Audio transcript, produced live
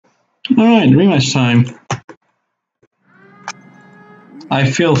Alright, rematch time. I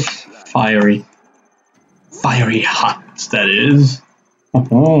feel fiery. Fiery hot, that is.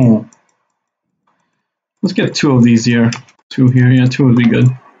 Oh. Let's get 2 of these here. 2 here, yeah, 2 would be good.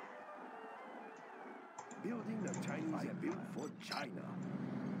 Building the Chinese built for China.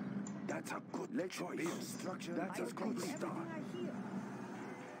 That's a good choice. Structure. That's a good start.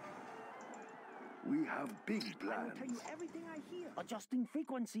 We have big plans. I will tell you everything I hear. Adjusting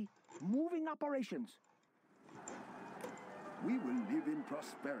frequency. Moving operations. We will live in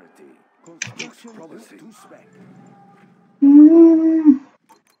prosperity. Construction promising. To spec.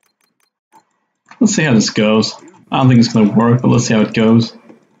 Let's see how this goes. I don't think it's gonna work, but let's see how it goes.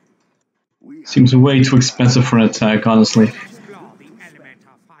 Seems way too expensive for an attack, honestly.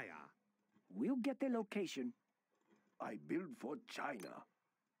 We'll get the location. I build for China.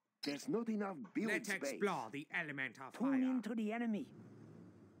 There's not enough build Let's space. explore the element of fire. Tune into the enemy.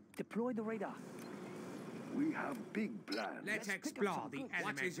 Deploy the radar. We have big plans. Let's explore the element.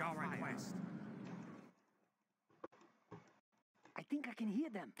 What is your request? I think I can hear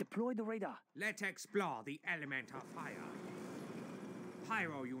them. Deploy the radar. Let's explore the element of fire.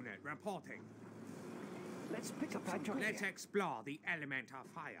 Pyro unit reporting. Let's pick up that Let's explore the element of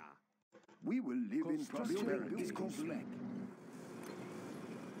fire. We will live in prosperity.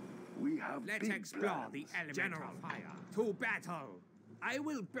 We have Let's big explore plans. the element of fire. To battle. I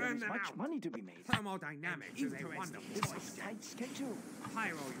will burn them much out. money to be made. Thermodynamics is a wonderful This is choice. tight schedule.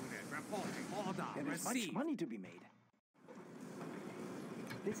 Pyro unit reporting. Order There is much received. money to be made.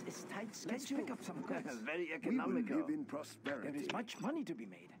 This is tight schedule. Let's pick up some goods. Very We economical. will live in prosperity. There is much money to be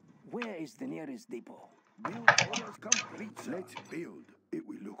made. Where is the nearest depot? Build orders complete, sir. Let's build. It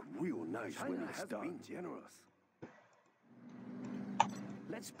will look real nice when it's done. Been generous.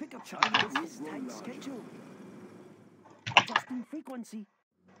 Let's pick up China. This is tight schedule. Adjusting frequency.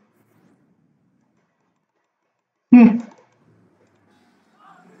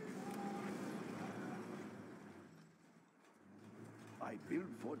 I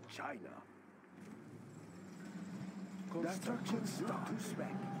build for China. Construction start to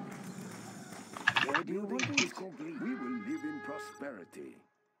spec. Where do you want Building it? is complete. We will live in prosperity.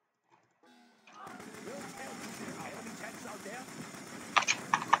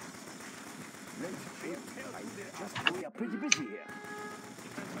 We are pretty busy here.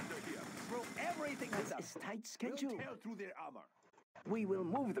 This is tight schedule. We will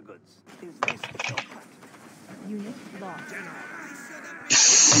move the goods. Is this a shortcut? Unit lost.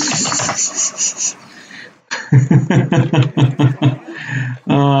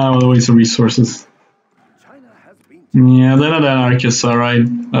 What a waste of resources. China has been Yeah, they're not anarchists, alright,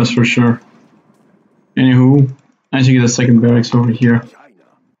 that's for sure. Anywho, I should get a second barracks over here. China.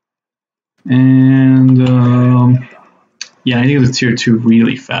 And, yeah, I need to get the tier 2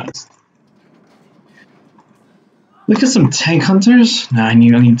 really fast. Look at some tank hunters. Nah, I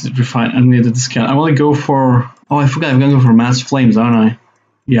need to refine. I need to discount. I want to go for. Oh, I forgot. I'm gonna go for mass flames, aren't I?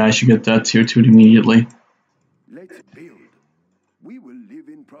 Yeah, I should get that tier 2 immediately. Let's build. We will live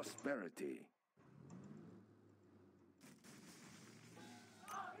in prosperity.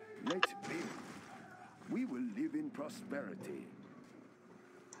 Let's build. We will live in prosperity.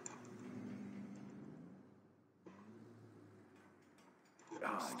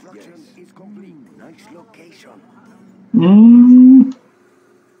 Construction is complete. Nice location.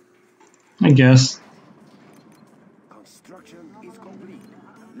 I guess. Construction is complete.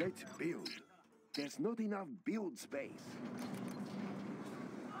 Let's build. There's not enough build space.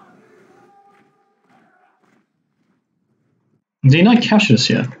 Did he not catch us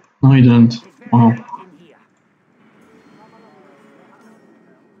yet? No, he didn't. Wow. In here.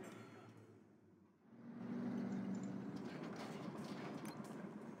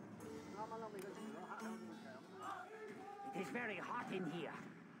 It is very hot in here.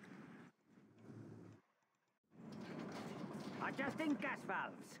 Adjusting gas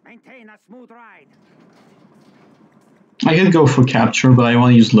valves. Maintain a smooth ride. I could go for capture, but I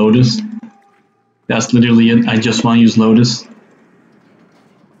want to use Lotus. That's literally it. I just want to use Lotus.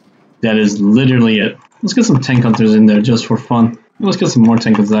 That is literally it. Let's get some tank hunters in there just for fun. Let's get some more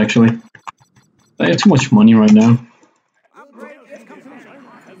tank hunters actually. I have too much money right now.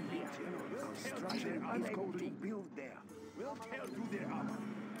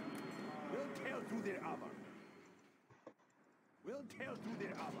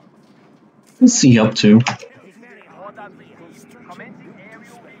 What's he up to?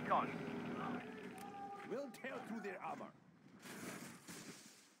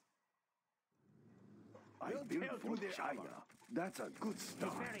 China. That's a good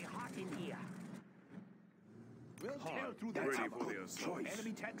start. It's very hot in here. We'll tear through their armor.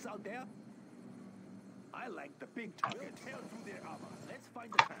 Enemy tanks out there? I like the big target. We'll tear through their armor. Let's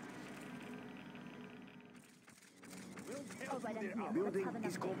find the tanks. We'll tear through their armor. Building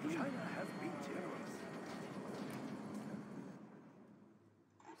is complete. China has been generous.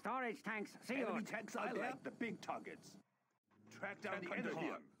 Storage tanks, sealed. Enemy tanks out there? I like the big targets. Track down the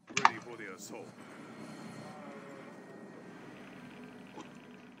enemy. Ready for the assault.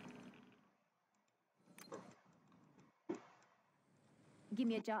 Give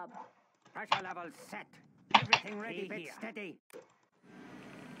me a job. Pressure level set. Everything ready. Keep it steady.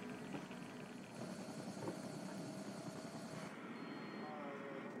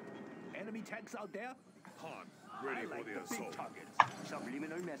 Enemy tanks out there? Han, ready I for like the the big assault. targets.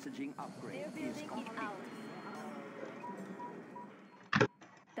 Subliminal messaging upgrade Their is building is complete. ours.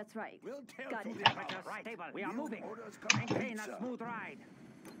 That's right. We'll tear Got through it. their Temperature armor. stable. We are New moving. orders complete, Maintain a sir. smooth ride.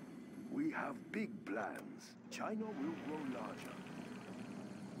 We have big plans. China will grow larger.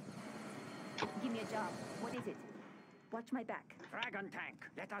 Give me a job. What is it? Watch my back. Dragon tank.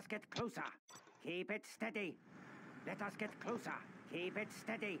 Let us get closer. Keep it steady. Let us get closer. Keep it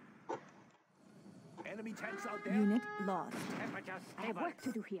steady. Enemy tanks out there? Unit lost. Temperature I have stable. work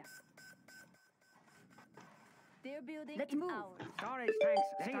to do here. Their building Let's is move. ours. Storage tanks.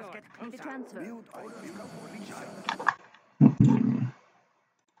 Let us Sealed. get The closer. transfer. Build orders complete, sir.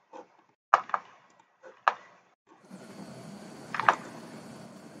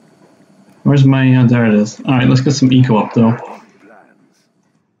 Where's my, there it is. Alright, let's get some eco up though. Big plans.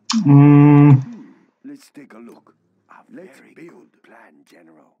 Let's take a look. Let's build plan,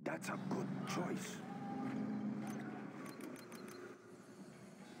 General. That's a good choice.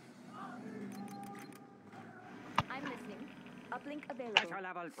 I'm listening. Uplink available. Pressure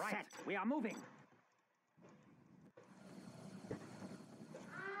level set. We are moving.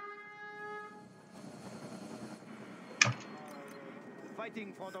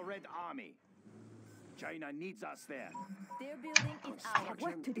 Fighting for the Red Army. China needs us there. Their building is ours. I have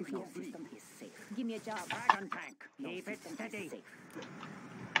work to do here. System is safe. Give me a job. Dragon tank. Keep it system is steady. safe.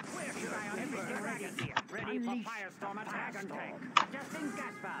 Keep eye on everything ready here. Ready for firestorm at Dragon tank. Adjusting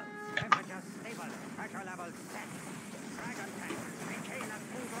gas valves. Temperature stable. Pressure level set. Dragon tank. Maintain a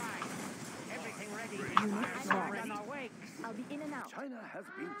smooth ride. Everything ready. Firestorm ready. in the wakes. I'll be in and out. China has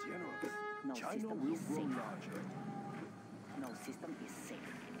been generous. No China system will is grow safe. larger. No system is safe.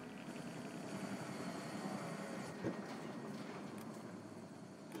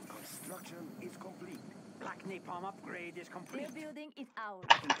 Construction is complete. Black napalm upgrade is complete. Their building is ours.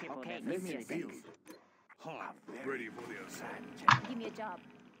 Okay, Let's let's build. Han, ready for the assault. Give me a job.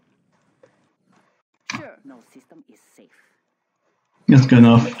 Sure. No system is safe. That's good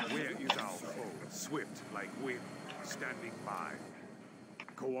enough. Where is our foe? Swift like wind, standing by.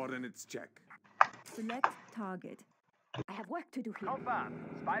 Coordinates check. Select target. I have work to do here. Confirmed.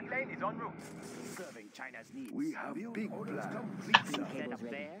 Spy plane is en route. Serving China's needs. We have big plans. Complete, sir. Set up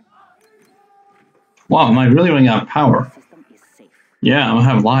there. Wow, am I really running out of power? System is safe. Yeah, I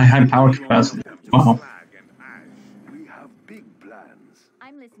have high power capacity. Wow. Flag and ash. We have big plans.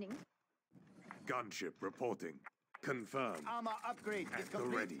 I'm listening. Gunship reporting. Confirmed. Armor upgrade is At the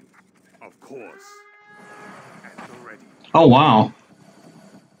complete. ready. Of course. At the ready. Oh wow.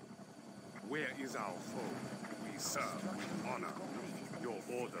 Where is our foe? We serve with honor. Your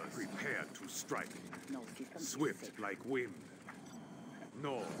orders prepared to strike. No system Swift is safe. like wind.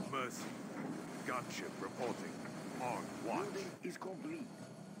 No mercy. Gunship reporting. On watch. Building is complete.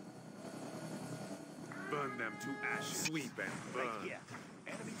 Burn them to ashes. Sweep and burn. Right here.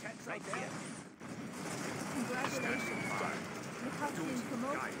 Enemy tanks right there. Congratulations, Jack. Look how Duty soon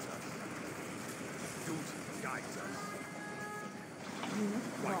promoted. guides us. Duty guides us. Unit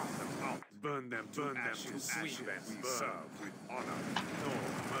Wipe lost. them out. Burn them to ashes. Sweep and we serve with honor. No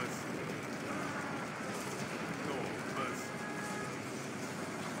mercy. No mercy.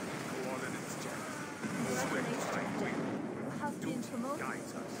 Coordinates check. Swift like wind. House being Duty promoted.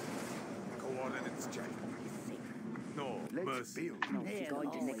 guides us. Coordinates check. No Let's mercy. build. No, going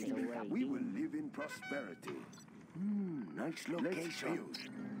to next away. We will live in prosperity. Nice location.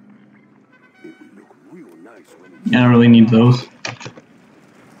 It will look real nice when it's Yeah, I really need those.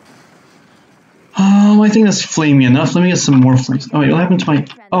 I think that's flamey enough. Let me get some more flames. Oh wait, what happened to my...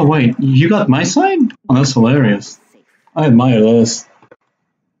 Oh wait, you got my side? Oh, that's hilarious. I admire this.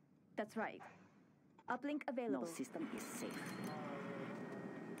 That's right. Uplink available. No system is safe.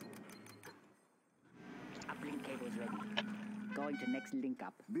 Uplink cables ready. Going to next link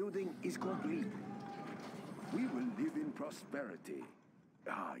up. building is complete. We will live in prosperity.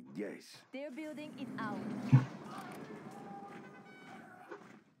 Ah, yes. Their building is ours.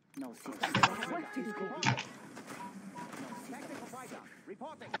 No system I have work to do here.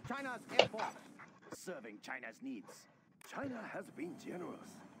 Reporting. China's Air Force. Serving China's needs. China has been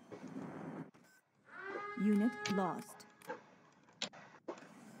generous. Unit lost.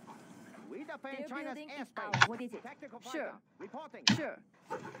 We defend Their China's building is airspace. ours. What is it? Tactical Sure. fighter. Reporting. Sure.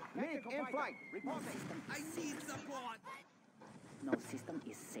 MiG in flight. Reporting. I need support. No system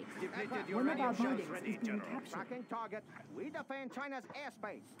is safe. Depleted One of uranium our shells buildings ready, is being General. captured. Tracking target. We defend China's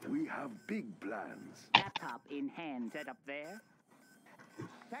airspace. We have big plans. Laptop in hand. Set up there.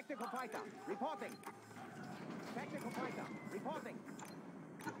 Tactical fighter. Reporting. Tactical fighter. Reporting.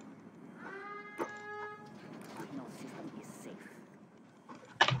 No system is safe.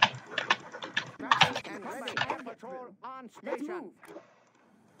 Tracking and ready. Air patrol on Let's station. move.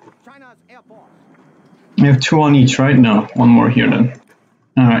 China's Air Force. We have 2 on each, right? No, one more here then.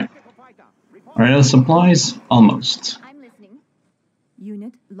 Alright. Tactical fighter. Right out of supplies? Almost. I'm listening.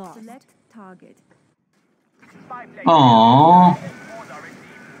 Unit lost. Select target. Aww.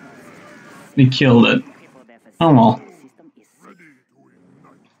 We killed it. Oh well. System is safe.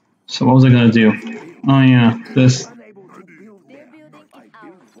 So what was I gonna do? Oh yeah, this. Unable to build Their there. building I is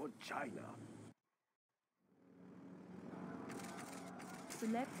build ours. for China.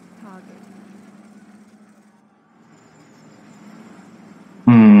 Select target.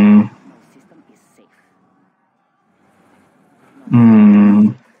 No system is safe.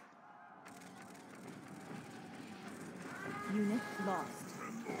 Unit lost.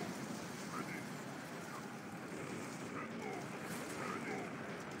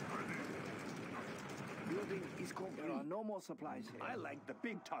 Building is complete. There are no more supplies here. I like the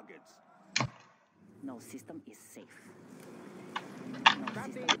big targets. No system is safe.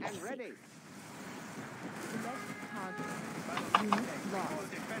 Tracking and ready. Select target. Unit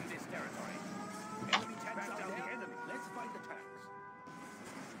lost. Defend this territory. Enemy tanks out the enemy. Let's fight the tanks.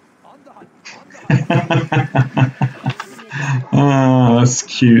 On the hunt. On the hunt. Ah, that's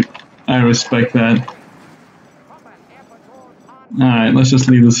cute. I respect that. Combat air patrol on Alright, let's just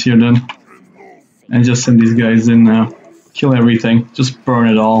leave this here then. And just send these guys in now. Kill everything. Just burn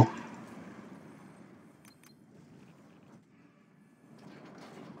it all.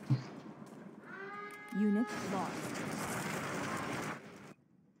 Unit lost.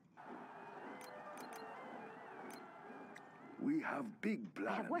 We have big I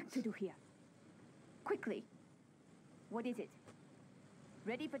plans. have work to do here. Quickly. What is it?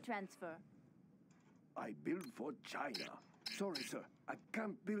 Ready for transfer. I build for China. Sorry, sir. I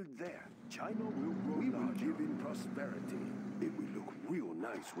can't build there. China will grow We will live in prosperity. It will look real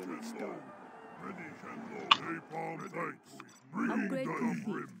nice when it's done. Upgrade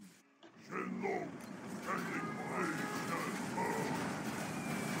complete.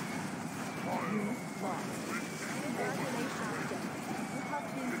 Unit lost. Congratulations, General. You have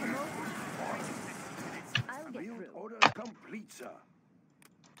been promoted. I'll get Build through. order complete, sir.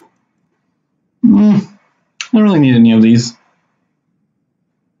 I don't really need any of these.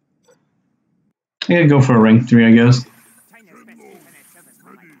 I gotta go for a rank 3, I guess. China's best internet service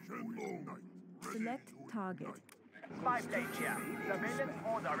provider. Select target. 5 lane here. Surveillance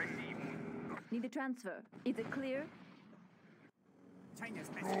order received. Need a transfer. Is it clear? China's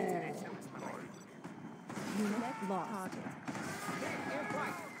best internet service provider. Unit lost. Target. Air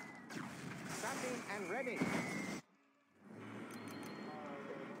flight. Tracking and ready.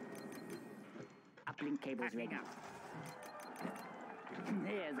 Uplink cables ready. Packing up.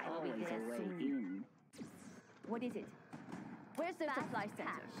 There's always a way in. What is it? Where's their supply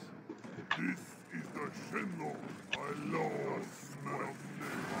center? This is the Shenlong. I love the smell of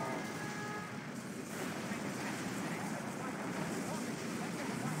napalm.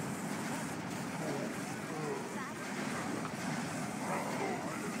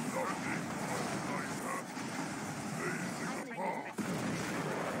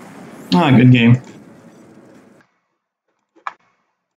 Ah, good game.